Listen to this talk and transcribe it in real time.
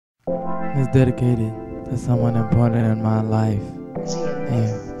is dedicated to someone important in my life.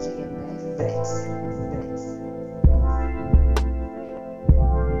 Yeah.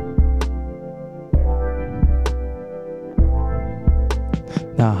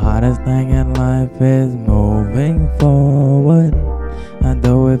 The hardest thing in life is moving forward. I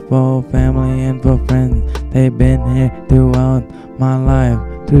do it for family and for friends. They've been here throughout my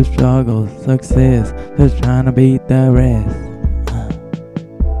life, through struggles, success, just trying to beat the rest.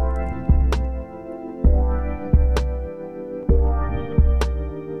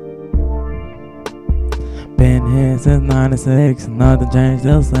 Been here since 96, nothing changed,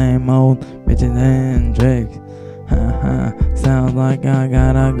 still same old bitches and tricks. Sounds like I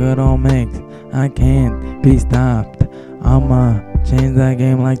got a good old mix. I can't be stopped. I'ma change that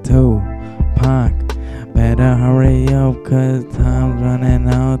game like Tupac. Better hurry up, cause time's running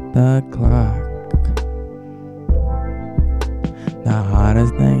out the clock. The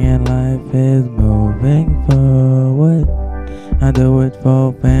hardest thing in life is moving forward. I do it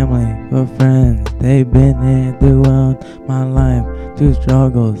for family, for friends. They've been here throughout my life, through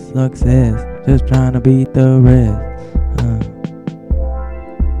struggles, success, just trying to beat the rest.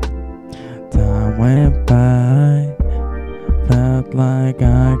 Time went by, felt like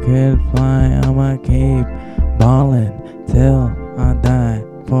I could fly. I'ma keep ballin' till I die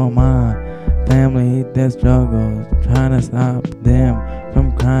for my family that struggles, trying to stop them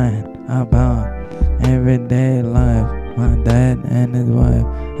from crying about everyday life. My dad and his wife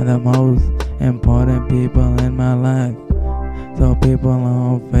are the most important people in my life. So people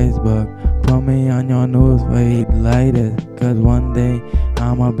on Facebook, put me on your news feed latest, cause one day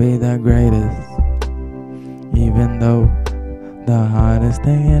I'ma be the greatest. Even though the hardest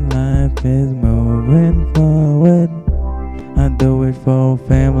thing in life is moving forward, I do it for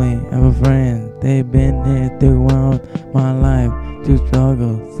family and for friends. They've been here throughout my life, through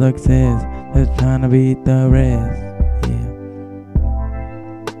struggle, success, just trying to beat the rest. Yeah.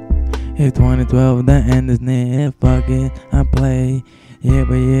 It's 2012, the end is near. Fuck it, I play. Yeah,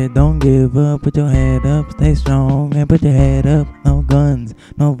 but yeah, don't give up. Put your head up, stay strong, and put your head up. No guns,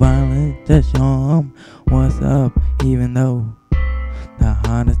 no violence, just show 'em what's up. Even though the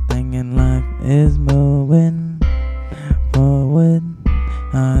hardest thing in life is moving forward,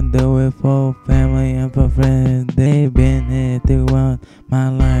 I do it for family and for friends. They've been here throughout my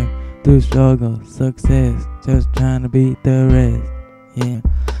life, through struggle, success, just trying to beat the rest. Yeah,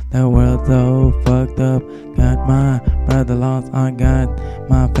 the world's so fucked up. Got my brother lost, I got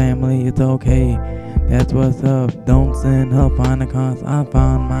my family, it's okay. That's what's up. Don't send help on the cause, I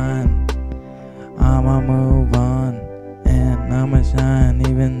found mine. I'ma move on and I'ma shine,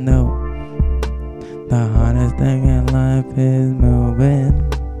 even though the hardest thing in life is moving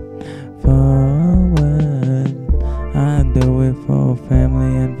forward. I do it for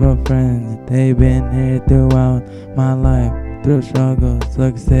family and for friends. They've been here throughout my life, through struggle,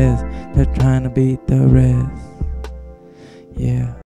 success, they're trying to beat the rest. Yeah.